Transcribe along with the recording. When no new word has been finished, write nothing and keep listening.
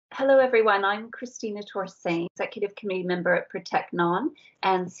Hello, everyone. I'm Christina Torsein, Executive Committee Member at Proteknon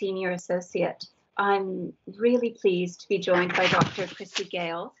and Senior Associate. I'm really pleased to be joined by Dr. Chrissie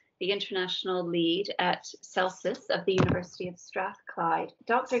Gale, the International Lead at CELCIS of the University of Strathclyde.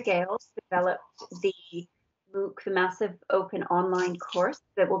 Dr. Gale developed the MOOC, the massive open online course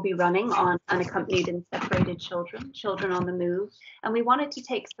that will be running on unaccompanied and separated children, children on the move. And we wanted to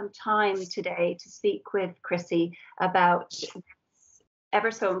take some time today to speak with Chrissie about ever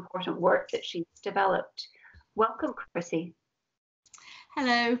so important work that she's developed. Welcome, Chrissie.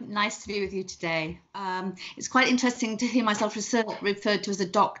 Hello, nice to be with you today. It's quite interesting to hear myself referred to as a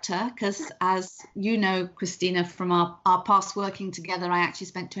doctor, because as you know, Christina, from our past working together, I actually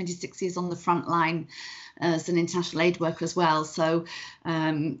spent 26 years on the front line as an international aid worker as well. So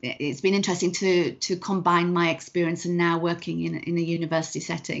it's been interesting to combine my experience and now working in a university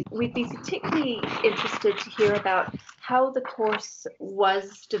setting. We'd be particularly interested to hear about how the course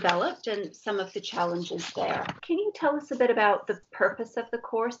was developed and some of the challenges there. Can you tell us a bit about the purpose of the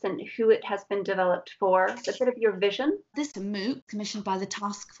course and who it has been developed for, a bit of your vision? This is a MOOC commissioned by the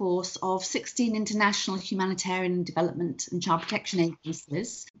task force of 16 international humanitarian development and child protection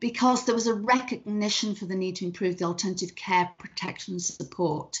agencies, because there was a recognition for the need to improve the alternative care, protection and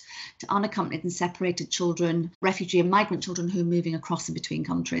support to unaccompanied and separated children, refugee and migrant children who are moving across and between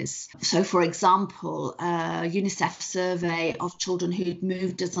countries. So, for example, UNICEF survey of children who'd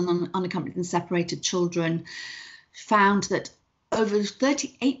moved as unaccompanied and separated children found that over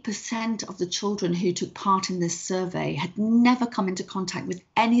 38% of the children who took part in this survey had never come into contact with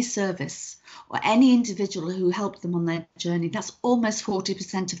any service or any individual who helped them on their journey. That's almost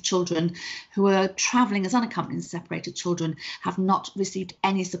 40% of children who are travelling as unaccompanied and separated children have not received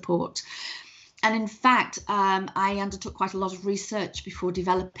any support. And in fact, I undertook quite a lot of research before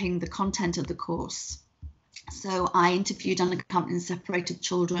developing the content of the course. So I interviewed unaccompanied and separated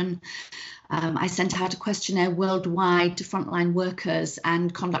children. I sent out a questionnaire worldwide to frontline workers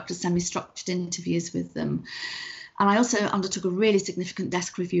and conducted semi-structured interviews with them. And I also undertook a really significant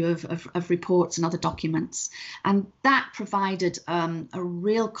desk review of reports and other documents. And that provided a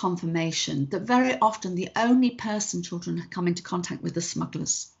real confirmation that very often the only person children come into contact with are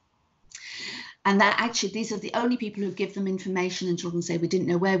smugglers. And that actually these are the only people who give them information, and children say, we didn't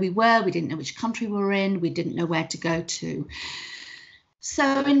know where we were, we didn't know which country we were in, we didn't know where to go to.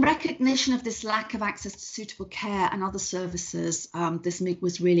 So in recognition of this lack of access to suitable care and other services, this MOOC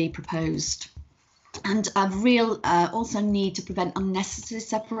was really proposed. And a real also need to prevent unnecessary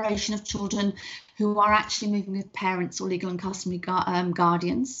separation of children who are actually moving with parents or legal and customary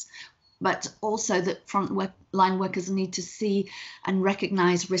guardians, but also that frontline workers need to see and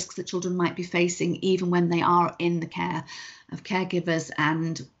recognise risks that children might be facing even when they are in the care of caregivers,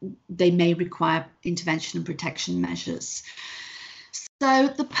 and they may require intervention and protection measures. So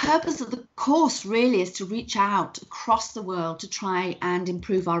the purpose of the course really is to reach out across the world to try and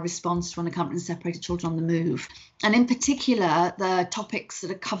improve our response to unaccompanied and separated children on the move. And in particular, the topics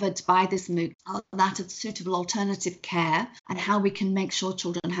that are covered by this MOOC are that of suitable alternative care and how we can make sure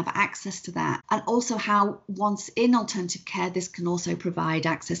children have access to that. And also how, once in alternative care, this can also provide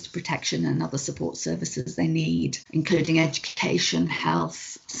access to protection and other support services they need, including education,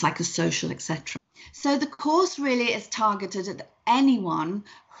 health, psychosocial, etc. So the course really is targeted at anyone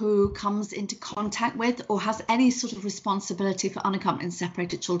who comes into contact with or has any sort of responsibility for unaccompanied and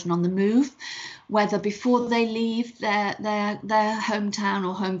separated children on the move, whether before they leave their hometown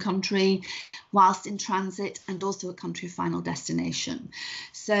or home country, whilst in transit, and also a country of final destination.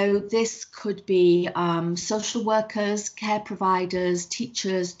 So this could be social workers, care providers,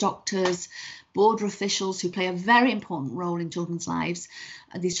 teachers, doctors, border officials who play a very important role in children's lives,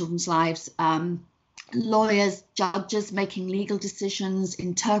 lawyers, judges making legal decisions,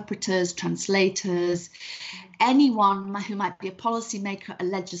 interpreters, translators, anyone who might be a policymaker, a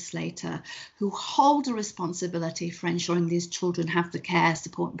legislator, who hold a responsibility for ensuring these children have the care,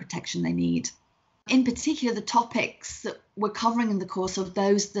 support and protection they need. In particular, the topics that we're covering in the course are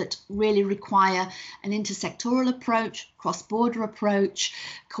those that really require an intersectoral approach, cross-border approach,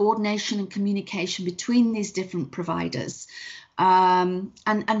 coordination and communication between these different providers. And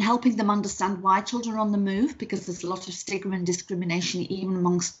helping them understand why children are on the move, because there's a lot of stigma and discrimination even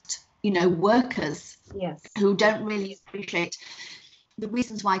amongst, workers. Yes. Who don't really appreciate the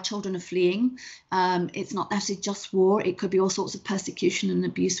reasons why children are fleeing. It's not necessarily just war. It could be all sorts of persecution and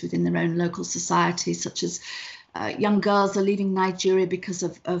abuse within their own local society, such as young girls are leaving Nigeria because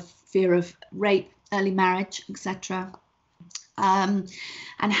of fear of rape, early marriage, etc. And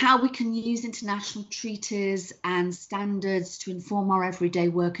how we can use international treaties and standards to inform our everyday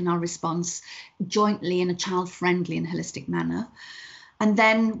work and our response jointly in a child-friendly and holistic manner. And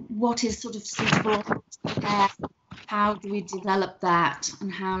then what is sort of suitable care? How do we develop that,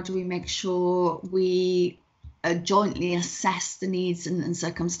 and how do we make sure we jointly assess the needs and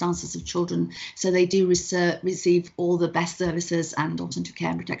circumstances of children so they do receive all the best services and alternative care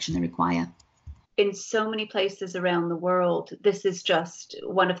and protection they require? In so many places around the world, this is just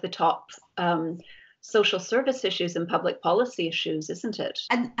one of the top social service issues and public policy issues, isn't it?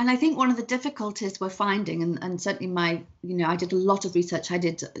 And I think one of the difficulties we're finding, and certainly I did a lot of research. I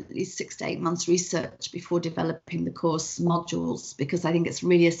did at least 6 to 8 months research before developing the course modules, because I think it's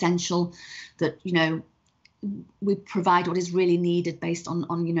really essential that, we provide what is really needed based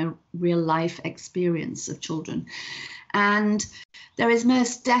on real life experience of children. And there is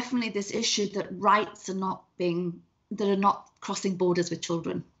most definitely this issue that rights are not crossing borders with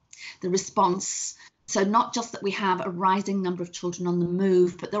children. The response, so not just that we have a rising number of children on the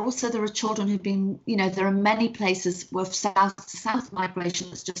move, but there are children who've been, there are many places where south to south migration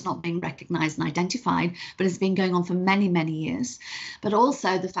that's just not being recognised and identified, but has been going on for many, many years. But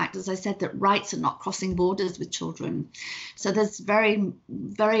also the fact, as I said, that rights are not crossing borders with children. So there's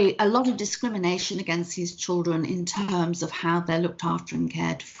a lot of discrimination against these children in terms of how they're looked after and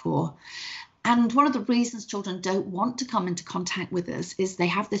cared for. And one of the reasons children don't want to come into contact with us is they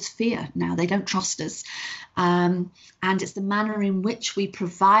have this fear now. They don't trust us. And it's the manner in which we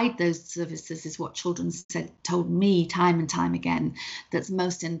provide those services is what children told me time and time again that's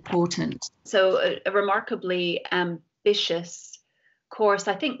most important. So a remarkably ambitious course.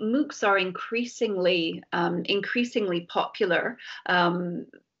 I think MOOCs are increasingly popular.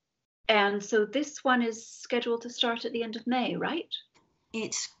 And so this one is scheduled to start at the end of May, right?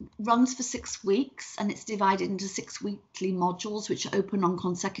 It runs for 6 weeks, and it's divided into 6 weekly modules which open on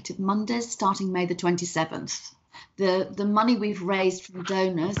consecutive Mondays starting May the 27th. The money we've raised from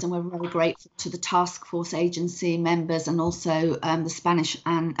donors, and we're very grateful to the task force agency members and also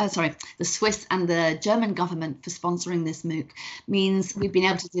the Swiss and the German government for sponsoring this MOOC, means we've been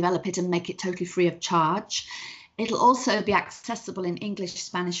able to develop it and make it totally free of charge. It'll also be accessible in English,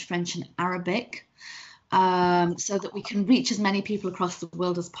 Spanish, French and Arabic. So that we can reach as many people across the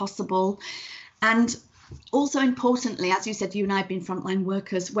world as possible. And also importantly, as you said, you and I have been frontline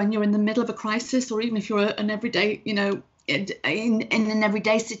workers. When you're in the middle of a crisis, or even if you're an everyday, in an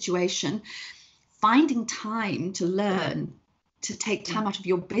everyday situation, finding time to learn, to take time out of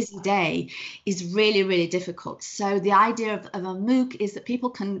your busy day is really, really difficult. So the idea of a MOOC is that people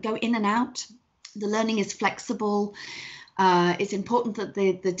can go in and out. The learning is flexible. It's important that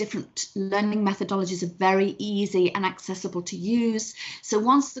the different learning methodologies are very easy and accessible to use. So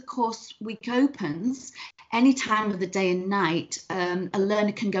once the course week opens, any time of the day and night, a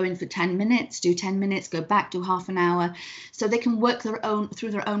learner can go in for 10 minutes, do 10 minutes, go back, do half an hour. So they can work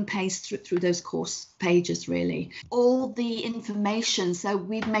through their own pace through those course pages, really. All the information, so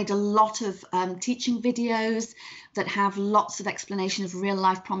we've made a lot of teaching videos that have lots of explanation of real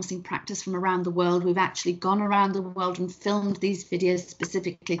life promising practice from around the world. We've actually gone around the world and filmed these videos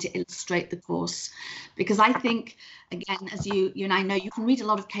specifically to illustrate the course, because I think, again, as you and I know, you can read a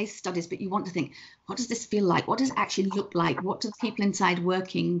lot of case studies, but you want to think, what does this feel like? What does it actually look like? What do the people inside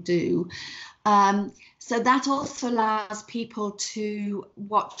working do? So that also allows people to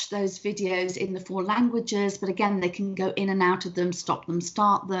watch those videos in the 4 languages, but again, they can go in and out of them, stop them,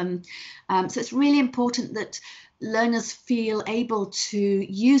 start them. So it's really important that learners feel able to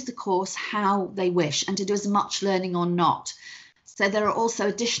use the course how they wish and to do as much learning or not. So there are also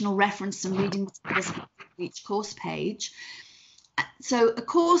additional reference and reading materials for each course page. So a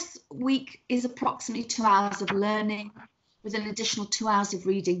course week is approximately 2 hours of learning with an additional 2 hours of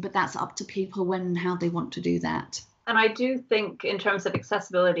reading, but that's up to people when and how they want to do that. And I do think in terms of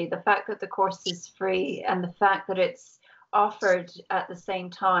accessibility, the fact that the course is free and the fact that it's offered at the same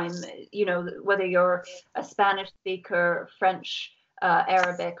time, whether you're a Spanish speaker, French,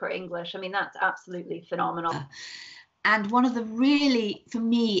 Arabic or English, I mean, that's absolutely phenomenal. And one of the really, for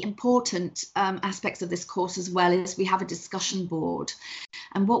me, important aspects of this course as well is we have a discussion board.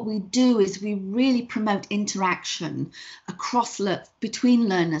 And what we do is we really promote interaction between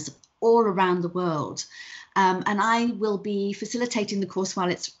learners all around the world. And I will be facilitating the course while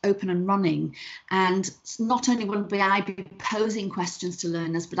it's open and running. And not only will I be posing questions to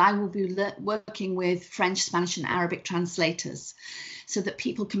learners, but I will be working with French, Spanish and Arabic translators so that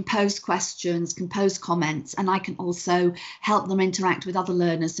people can pose questions, can pose comments, and I can also help them interact with other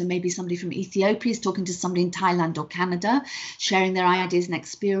learners. So maybe somebody from Ethiopia is talking to somebody in Thailand or Canada, sharing their ideas and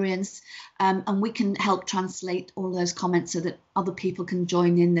experience. And we can help translate all those comments so that other people can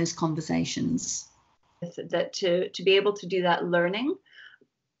join in those conversations. That to be able to do that learning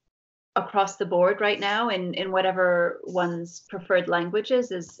across the board right now in whatever one's preferred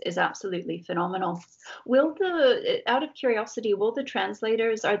languages is absolutely phenomenal. Out of curiosity, will the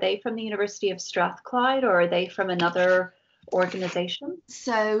translators, are they from the University of Strathclyde or are they from another organization?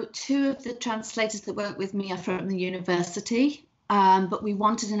 So 2 of the translators that work with me are from the university, but we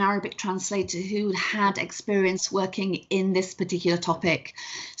wanted an Arabic translator who had experience working in this particular topic.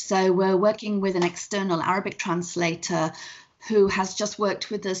 So we're working with an external Arabic translator who has just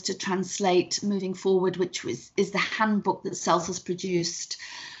worked with us to translate Moving Forward, which is the handbook that CELCIS produced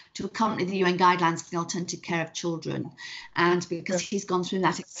to accompany the UN guidelines for the alternative care of children. And because he's gone through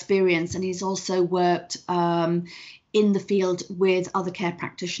that experience, and he's also worked in the field with other care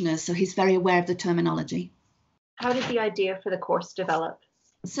practitioners, so he's very aware of the terminology. How did the idea for the course develop?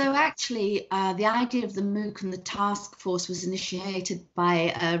 So actually, the idea of the MOOC and the task force was initiated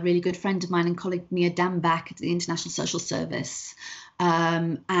by a really good friend of mine and colleague, Mia Dambach at the International Social Service.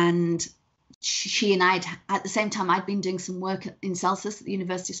 And she and I, at the same time, I'd been doing some work in CELCIS at the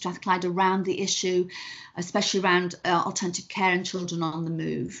University of Strathclyde around the issue, especially around alternative care and children on the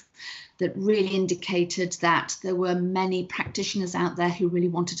move, that really indicated that there were many practitioners out there who really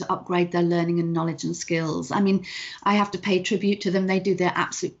wanted to upgrade their learning and knowledge and skills. I mean, I have to pay tribute to them. They do their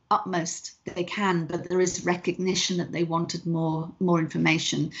absolute utmost that they can, but there is recognition that they wanted more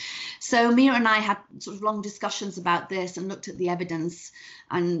information. So Mia and I had sort of long discussions about this and looked at the evidence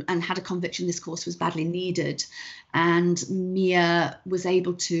and had a conviction this course was badly needed. And Mia was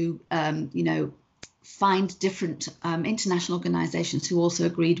able to, find different international organisations who also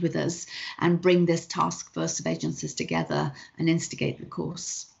agreed with us and bring this task force of agencies together and instigate the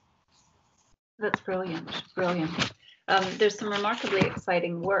course. That's brilliant, brilliant. There's some remarkably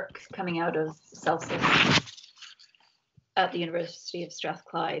exciting work coming out of CELCIS at the University of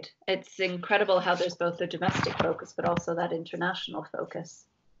Strathclyde. It's incredible how there's both a domestic focus but also that international focus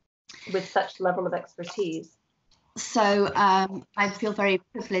with such level of expertise. So I feel very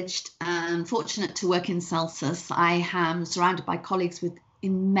privileged and fortunate to work in CELCIS. I am surrounded by colleagues with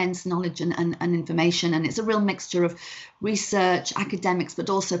immense knowledge and information, and it's a real mixture of research, academics, but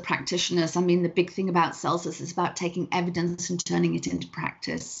also practitioners. I mean, the big thing about CELCIS is about taking evidence and turning it into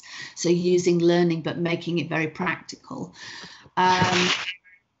practice. So using learning, but making it very practical.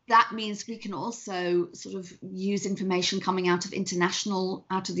 That means we can also sort of use information coming out of the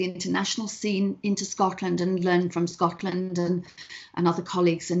international scene into Scotland and learn from Scotland and other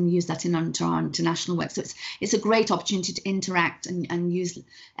colleagues and use that into our international work. So it's a great opportunity to interact and use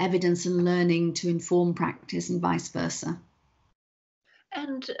evidence and learning to inform practice and vice versa.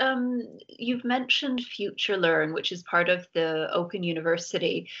 And you've mentioned Future Learn, which is part of the Open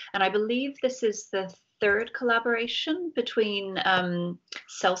University, and I believe this is the 3rd collaboration between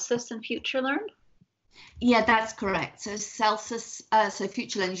CELCIS and Future Learn? Yeah, that's correct. So CELCIS, so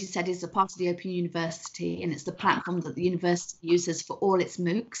Future Learn, as you said, is a part of the Open University, and it's the platform that the university uses for all its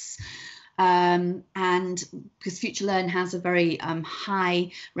MOOCs. And because Future Learn has a very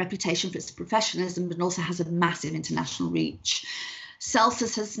high reputation for its professionalism, but also has a massive international reach.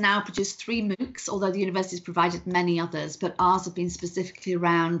 CELCIS has now produced 3 MOOCs, although the university has provided many others, but ours have been specifically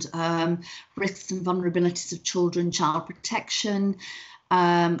around risks and vulnerabilities of children, child protection.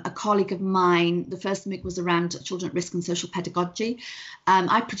 A colleague of mine, the first MOOC was around children at risk and social pedagogy.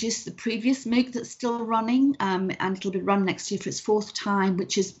 I produced the previous MOOC that's still running, and it'll be run next year for its 4th time,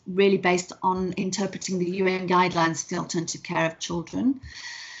 which is really based on interpreting the UN guidelines for the alternative care of children.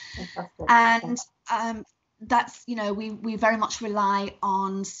 Fantastic. And that's, we very much rely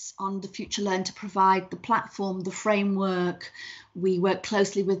on the Future Learn to provide the platform, the framework. We work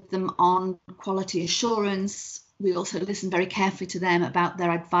closely with them on quality assurance. We also listen very carefully to them about their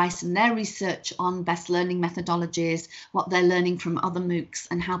advice and their research on best learning methodologies, what they're learning from other MOOCs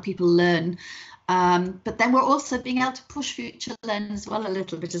and how people learn. But then we're also being able to push Future Learn as well a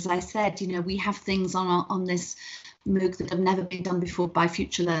little bit. As I said, we have things on this MOOC that have never been done before by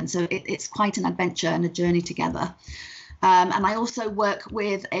Future Learn. So it's quite an adventure and a journey together. And I also work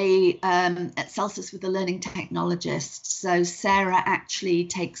with at CELCIS with a learning technologist. So Sarah actually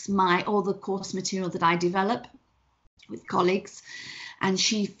takes all the course material that I develop with colleagues, and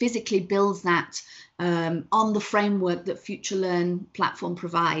she physically builds that on the framework that Future Learn platform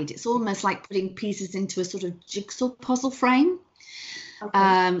provide. It's almost like putting pieces into a sort of jigsaw puzzle frame.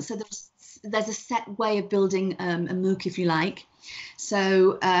 Okay. So there's a set way of building a MOOC, if you like.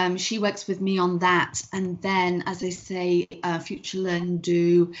 So she works with me on that, and then, as I say, Future Learn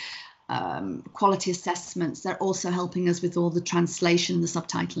do quality assessments. They're also helping us with all the translation, the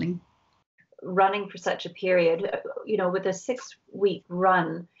subtitling. Running for such a period, with a 6-week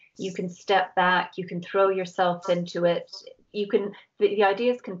run, you can step back, you can throw yourself into it. the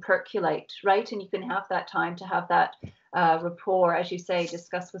ideas can percolate, right? And you can have that time to have that rapport, as you say,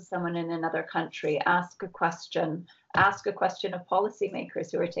 discuss with someone in another country, ask a question of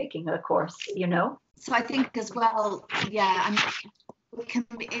policymakers who are taking a course, you know? So I think as well, yeah, and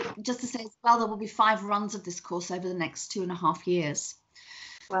just to say as well, there will be 5 runs of this course over the next 2.5 years.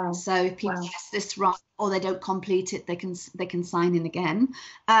 Wow. So if people get this run or they don't complete it, they can sign in again.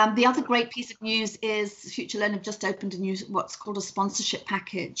 The other great piece of news is Future Learn have just opened a new what's called a sponsorship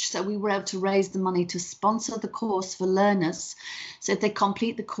package. So we were able to raise the money to sponsor the course for learners. So if they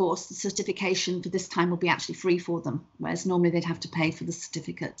complete the course, the certification for this time will be actually free for them, whereas normally they'd have to pay for the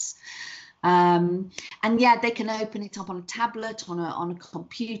certificates. And yeah, they can open it up on a tablet, on a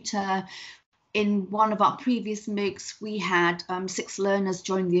computer. In one of our previous MOOCs, we had 6 learners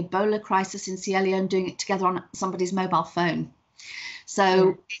during the Ebola crisis in Sierra Leone doing it together on somebody's mobile phone.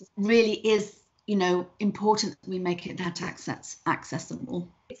 So it really is, you know, important that we make it that accessible.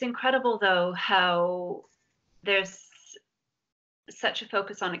 It's incredible, though, how there's such a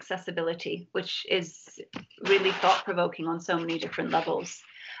focus on accessibility, which is really thought-provoking on so many different levels.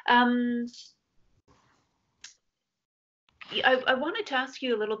 I wanted to ask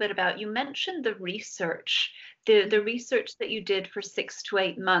you a little bit about, you mentioned the research, the research that you did for 6 to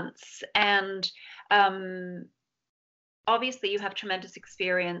 8 months. And obviously you have tremendous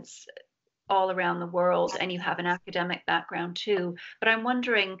experience all around the world, and you have an academic background too. But I'm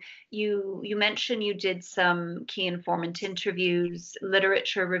wondering, you mentioned you did some key informant interviews,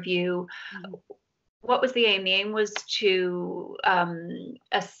 literature review. Mm-hmm. What was the aim? The aim was to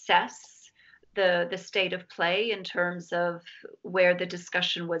assess the state of play in terms of where the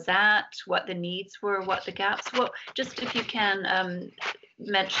discussion was at, what the needs were, what the gaps were. Just if you can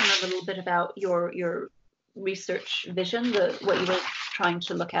mention a little bit about your research vision, what you were trying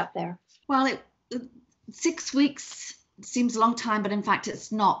to look at there. Well, 6 weeks seems a long time, but in fact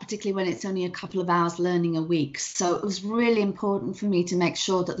it's not, particularly when it's only a couple of hours learning a week. So it was really important for me to make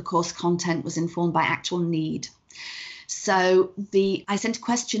sure that the course content was informed by actual need. So I sent a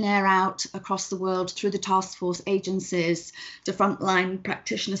questionnaire out across the world through the task force agencies to frontline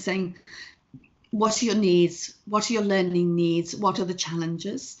practitioners saying, what are your needs? What are your learning needs? What are the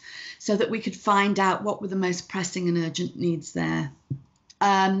challenges? So that we could find out what were the most pressing and urgent needs there.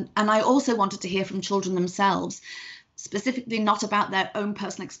 And I also wanted to hear from children themselves, specifically not about their own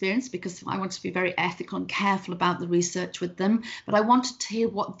personal experience, because I wanted to be very ethical and careful about the research with them, but I wanted to hear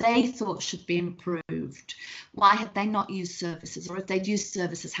what they thought should be improved. Why had they not used services? Or if they'd used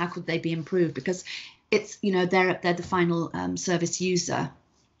services, how could they be improved? Because it's, you know, they're the final service user.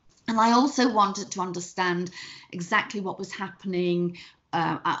 And I also wanted to understand exactly what was happening,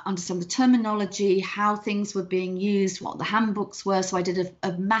 understand the terminology, how things were being used, what the handbooks were. So I did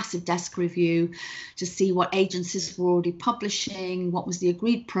a massive desk review to see what agencies were already publishing, what was the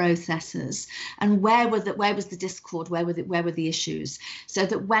agreed processes, and where was the discord, where were the issues, so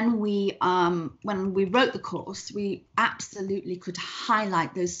that when we wrote the course, we absolutely could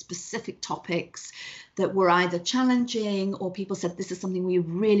highlight those specific topics that were either challenging or people said this is something we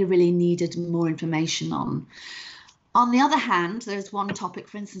really, really needed more information on. On the other hand, there's one topic,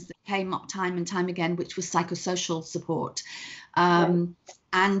 for instance, that came up time and time again, which was psychosocial support. Right.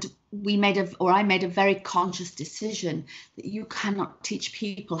 And I made a very conscious decision that you cannot teach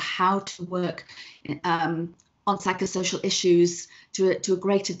people how to work on psychosocial issues to a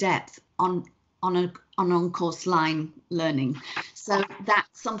greater depth on on-course line learning. So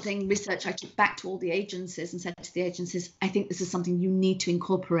that's something research I took back to all the agencies and said to the agencies, I think this is something you need to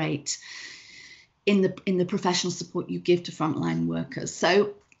incorporate in the professional support you give to frontline workers.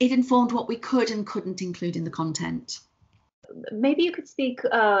 So it informed what we could and couldn't include in the content. Maybe you could speak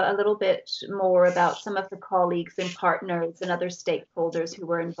a little bit more about some of the colleagues and partners and other stakeholders who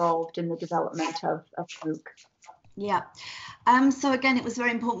were involved in the development of MOOC. Yeah. So again, it was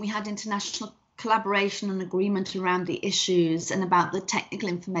very important we had international collaboration and agreement around the issues and about the technical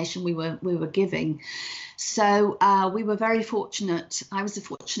information we were giving. So we were very fortunate. I was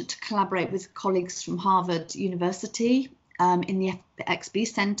fortunate to collaborate with colleagues from Harvard University in the XB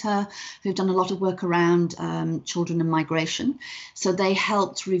Centre, who've done a lot of work around children and migration. So they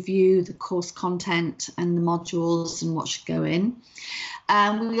helped review the course content and the modules and what should go in.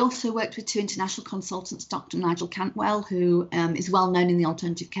 We also worked with 2 international consultants, Dr. Nigel Cantwell, who is well known in the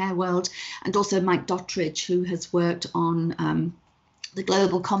alternative care world, and also Mike Dottridge, who has worked on the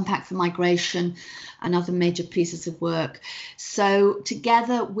Global Compact for Migration and other major pieces of work. So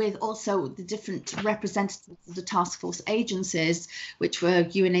together with also the different representatives of the task force agencies, which were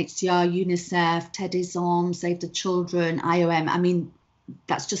UNHCR, UNICEF, Teddy's Arms, Save the Children, IOM, I mean,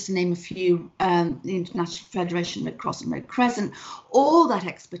 that's just to name a few, the International Federation Red Cross and Red Crescent. All that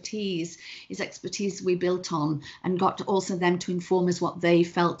expertise is expertise we built on and got to also them to inform us what they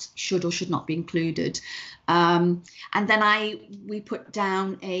felt should or should not be included. And then we put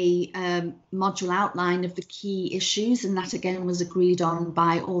down a module outline of the key issues, and that again was agreed on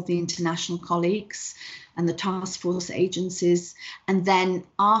by all the international colleagues and the task force agencies. And then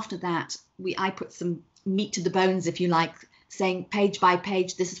after that, I put some meat to the bones, if you like, saying page by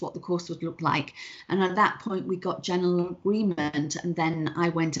page, this is what the course would look like. And at that point, we got general agreement. And then I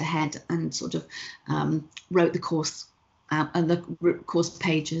went ahead and sort of wrote the course and the course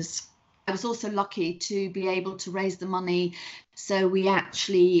pages. I was also lucky to be able to raise the money. So we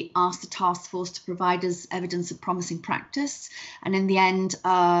actually asked the task force to provide us evidence of promising practice. And in the end,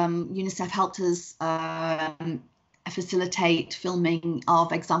 UNICEF helped us facilitate filming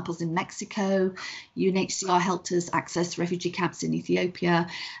of examples in Mexico. UNHCR helped us access refugee camps in Ethiopia,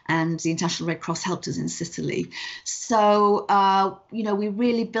 and the International Red Cross helped us in Sicily. So, we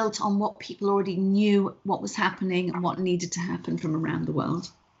really built on what people already knew, what was happening and what needed to happen from around the world.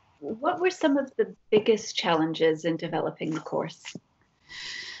 What were some of the biggest challenges in developing the course?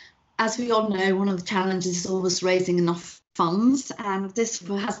 As we all know, one of the challenges is always raising enough funds, and this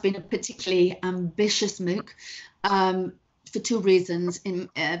has been a particularly ambitious MOOC for two reasons in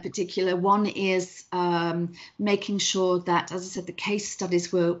particular. One is making sure that, as I said, the case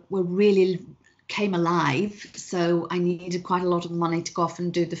studies were really came alive. So I needed quite a lot of money to go off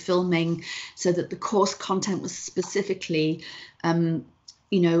and do the filming so that the course content was specifically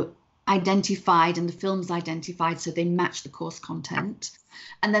identified and the films identified so they match the course content.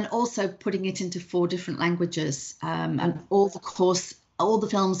 And then also putting it into 4 different languages, and all the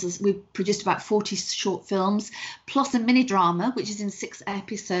films, we've produced about 40 short films, plus a mini drama, which is in 6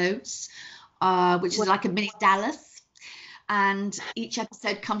 episodes, which is like a mini Dallas. And each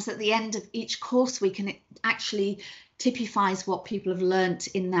episode comes at the end of each course week, and it actually typifies what people have learnt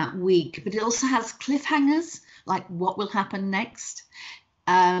in that week. But it also has cliffhangers, like what will happen next.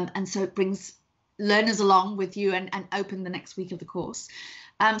 And so it brings learners along with you and open the next week of the course.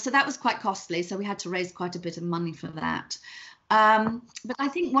 So that was quite costly. So we had to raise quite a bit of money for that. But I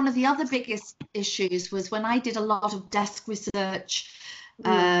think one of the other biggest issues was when I did a lot of desk research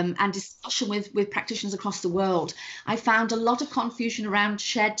and discussion with practitioners across the world, I found a lot of confusion around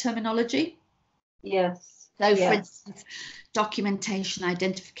shared terminology. Yes. So for instance, documentation,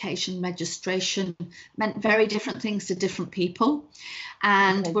 identification, registration meant very different things to different people,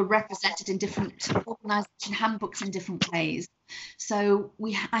 and were represented in different organisation handbooks in different ways. So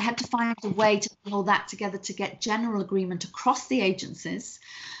I had to find a way to bring all that together to get general agreement across the agencies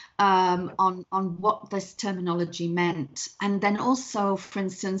on what this terminology meant. And then also, for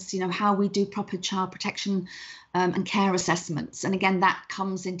instance, how we do proper child protection and care assessments. And again, that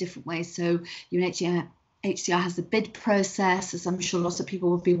comes in different ways. So HCR has the bid process, as I'm sure lots of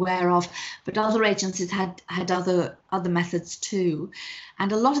people will be aware of, but other agencies had other methods too.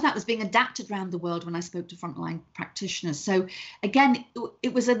 And a lot of that was being adapted around the world when I spoke to frontline practitioners. So again,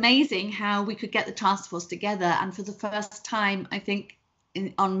 it was amazing how we could get the task force together. And for the first time, I think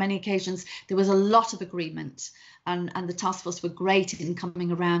on many occasions, there was a lot of agreement. And the task force were great in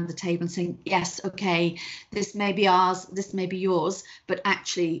coming around the table and saying, yes, okay, this may be ours, this may be yours, but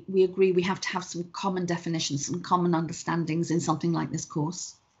actually we agree we have to have some common definitions, some common understandings in something like this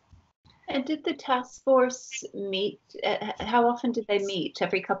course. And did the task force meet? How often did they meet?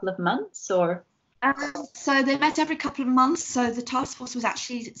 Every couple of months, or? So they met every couple of months. So the task force was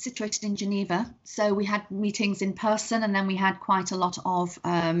actually situated in Geneva. So we had meetings in person, and then we had quite a lot of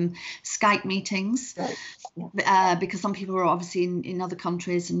Skype meetings, right. Because some people were obviously in other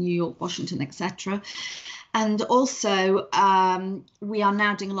countries, in New York, Washington, etc. And also we are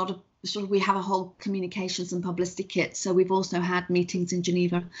now doing a lot of we have a whole communications and publicity kit. So we've also had meetings in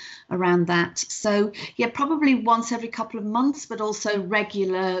Geneva around that. So yeah, probably once every couple of months, but also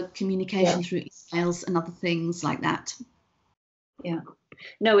regular communication through emails and other things like that. Yeah,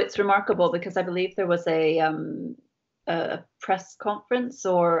 no, it's remarkable because I believe there was a press conference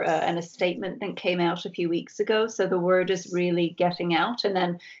and a statement that came out a few weeks ago. So the word is really getting out, and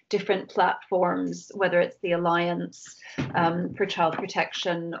then different platforms, whether it's the Alliance for Child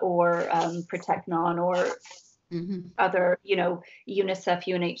Protection or Proteknon or other, UNICEF,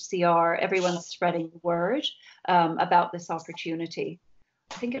 UNHCR, everyone's spreading the word about this opportunity.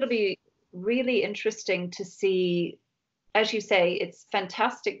 I think it'll be really interesting to see. As you say, it's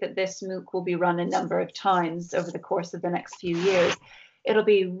fantastic that this MOOC will be run a number of times over the course of the next few years. It'll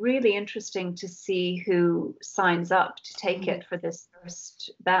be really interesting to see who signs up to take it for this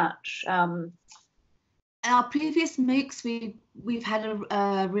first batch. In our previous MOOCs, we've had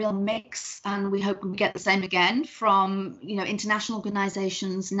a real mix, and we hope we get the same again from international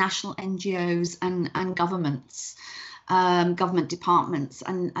organisations, national NGOs, and governments, government departments,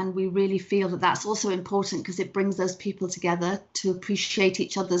 and we really feel that that's also important because it brings those people together to appreciate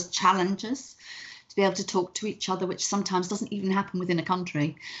each other's challenges, to be able to talk to each other, which sometimes doesn't even happen within a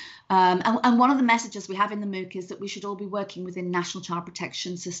country. And one of the messages we have in the MOOC is that we should all be working within national child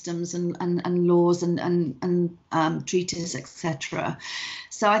protection systems and laws and treaties, etc.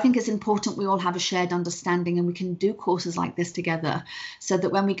 So I think it's important we all have a shared understanding, and we can do courses like this together, so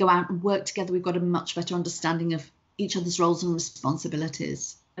that when we go out and work together, we've got a much better understanding of each other's roles and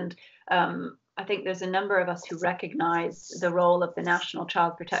responsibilities. And I think there's a number of us who recognise the role of the national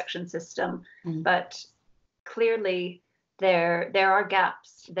child protection system, but clearly there are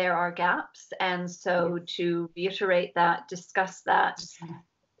gaps, and so to reiterate that, discuss that,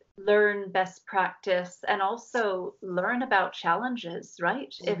 learn best practice, and also learn about challenges,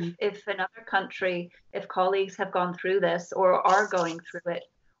 right? If another country, if colleagues have gone through this or are going through it,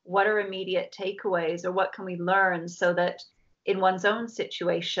 what are immediate takeaways, or what can we learn so that in one's own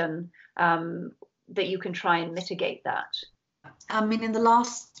situation that you can try and mitigate that? I mean, in the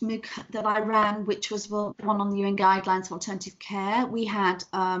last MOOC that I ran, which was one on the UN guidelines for alternative care, we had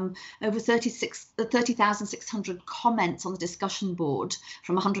over 30,600 comments on the discussion board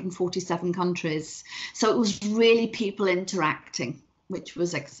from 147 countries. So it was really people interacting, which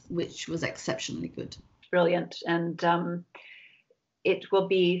was exceptionally good. Brilliant. And it will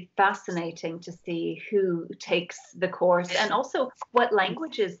be fascinating to see who takes the course, and also what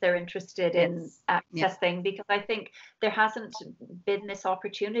languages they're interested in accessing, because I think there hasn't been this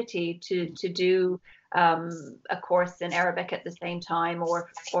opportunity to do a course in Arabic at the same time, or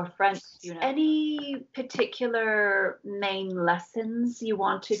French. Any particular main lessons you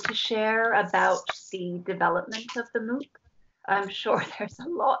wanted to share about the development of the MOOC? I'm sure there's a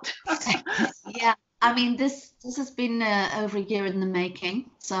lot. Yeah. I mean, this has been over a year in the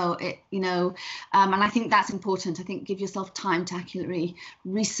making. So, and I think that's important. I think give yourself time to accurately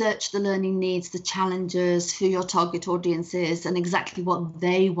research the learning needs, the challenges, who your target audience is, and exactly what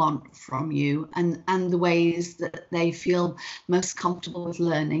they want from you, and the ways that they feel most comfortable with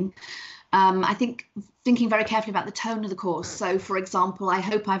learning. I think thinking very carefully about the tone of the course. So, for example, I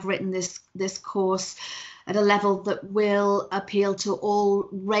hope I've written this course at a level that will appeal to all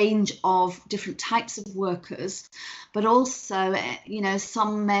range of different types of workers, but also,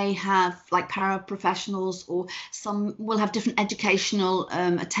 some may have like paraprofessionals, or some will have different educational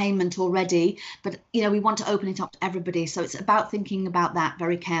attainment already, but we want to open it up to everybody. So it's about thinking about that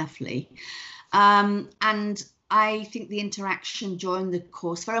very carefully. And I think the interaction during the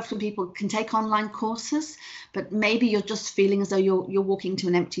course, very often people can take online courses, but maybe you're just feeling as though you're walking to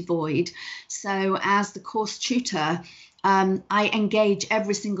an empty void. So as the course tutor, I engage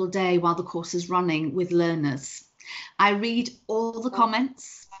every single day while the course is running with learners. I read all the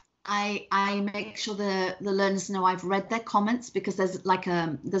comments. I make sure the learners know I've read their comments, because there's a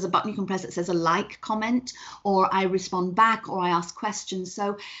button you can press that says a like comment, or I respond back, or I ask questions.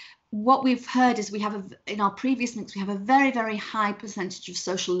 So what we've heard is in our previous MOOCs, we have a very, very high percentage of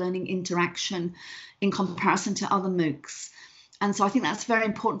social learning interaction in comparison to other MOOCs. And so I think that's very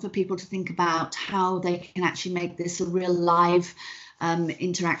important for people to think about how they can actually make this a real live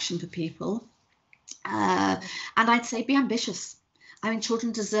interaction for people. And I'd say be ambitious. I mean,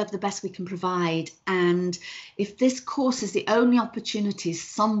 children deserve the best we can provide. And if this course is the only opportunity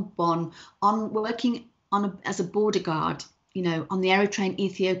someone working as a border guard, on the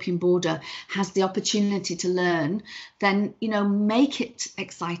Eritrean-Ethiopian border has the opportunity to learn, then, make it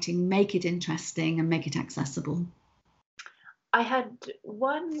exciting, make it interesting, and make it accessible. I had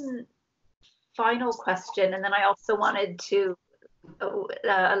one final question, and then I also wanted to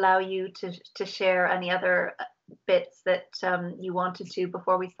allow you to share any other bits that you wanted to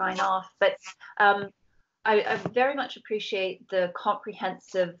before we sign off. But I very much appreciate the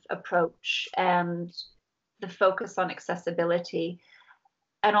comprehensive approach and the focus on accessibility,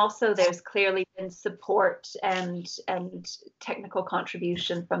 and also there's clearly been support and technical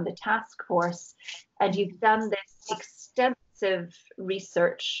contribution from the task force, and you've done this extensive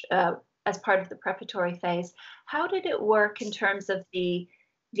research as part of the preparatory phase. How did it work in terms of the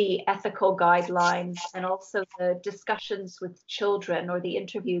ethical guidelines, and also the discussions with children, or the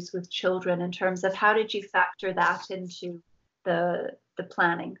interviews with children, in terms of how did you factor that into the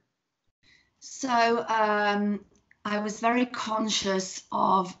planning? So I was very conscious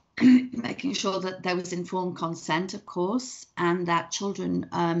of making sure that there was informed consent, of course, and that children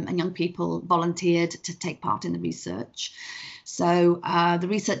and young people volunteered to take part in the research. So the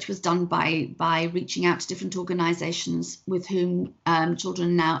research was done by reaching out to different organisations with whom children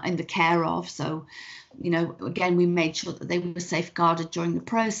are now in the care of. So, you know, again, we made sure that they were safeguarded during the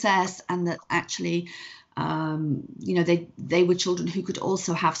process, and that actually, you know, they were children who could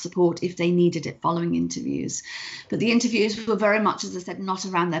also have support if they needed it following interviews. But the interviews were very much, as I said, not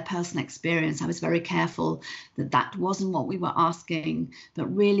around their personal experience. I was very careful that that wasn't what we were asking,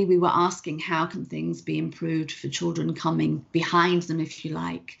 but really we were asking how can things be improved for children coming behind them, if you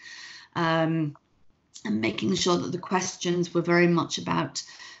like, and making sure that the questions were very much about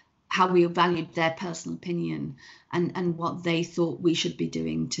how we valued their personal opinion and what they thought we should be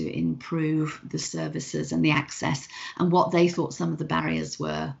doing to improve the services and the access, and what they thought some of the barriers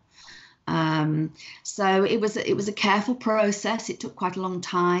were. So it was a careful process. It took quite a long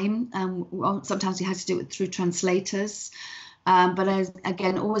time. Sometimes we had to do it through translators, but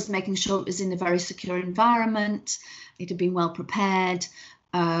again, always making sure it was in a very secure environment. It had been well prepared.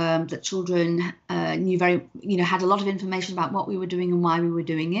 That children had a lot of information about what we were doing and why we were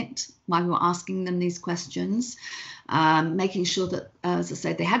doing it, why we were asking them these questions, making sure that, as I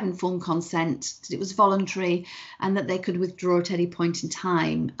said, they had informed consent, that it was voluntary, and that they could withdraw at any point in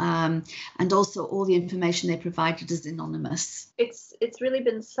time. And also all the information they provided is anonymous. It's really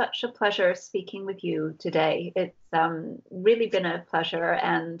been such a pleasure speaking with you today. It's really been a pleasure,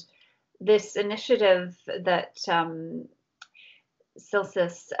 and this initiative that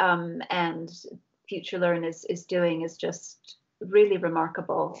CELCIS and Future Learn is doing is just really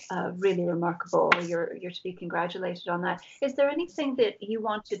remarkable, really remarkable. You're to be congratulated on that. Is there anything that you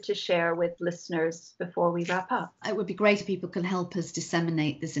wanted to share with listeners before we wrap up? It would be great if people can help us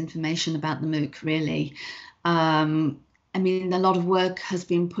disseminate this information about the MOOC, really. I mean, a lot of work has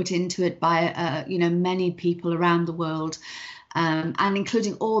been put into it by, many people around the world. And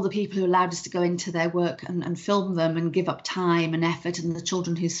including all the people who allowed us to go into their work and film them and give up time and effort, and the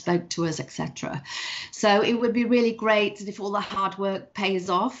children who spoke to us, etc. So it would be really great that if all the hard work pays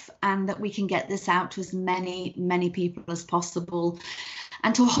off, and that we can get this out to as many people as possible,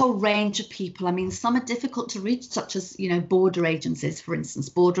 and to a whole range of people. I mean, some are difficult to reach, such as, border agencies, for instance,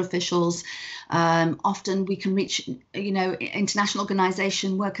 border officials. Often we can reach, international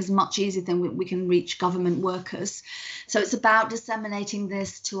organisation workers much easier than we can reach government workers. So it's about disseminating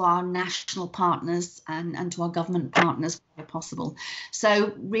this to our national partners and to our government partners where possible.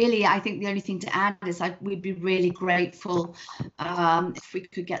 So really, I think the only thing to add is we'd be really grateful if we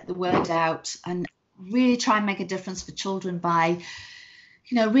could get the word out and really try and make a difference for children by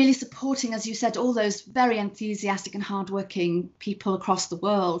really supporting, as you said, all those very enthusiastic and hardworking people across the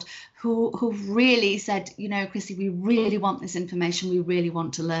world who've really said, Chrissie, we really want this information, we really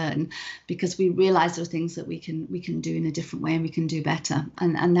want to learn, because we realise there are things that we can do in a different way and we can do better,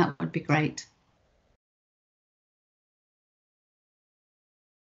 and that would be great.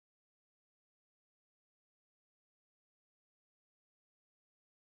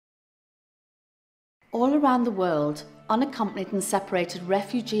 All around the world, unaccompanied and separated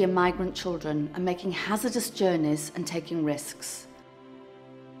refugee and migrant children are making hazardous journeys and taking risks.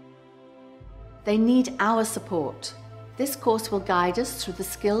 They need our support. This course will guide us through the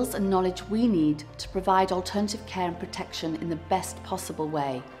skills and knowledge we need to provide alternative care and protection in the best possible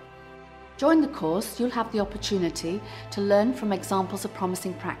way. During the course, you'll have the opportunity to learn from examples of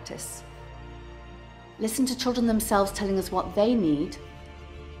promising practice. Listen to children themselves telling us what they need,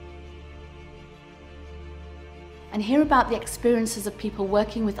 and hear about the experiences of people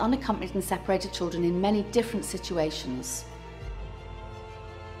working with unaccompanied and separated children in many different situations.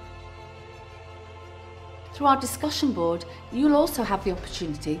 Through our discussion board, you'll also have the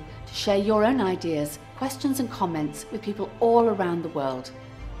opportunity to share your own ideas, questions and comments with people all around the world.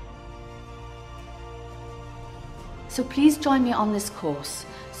 So please join me on this course,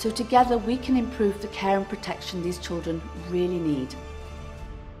 so together we can improve the care and protection these children really need.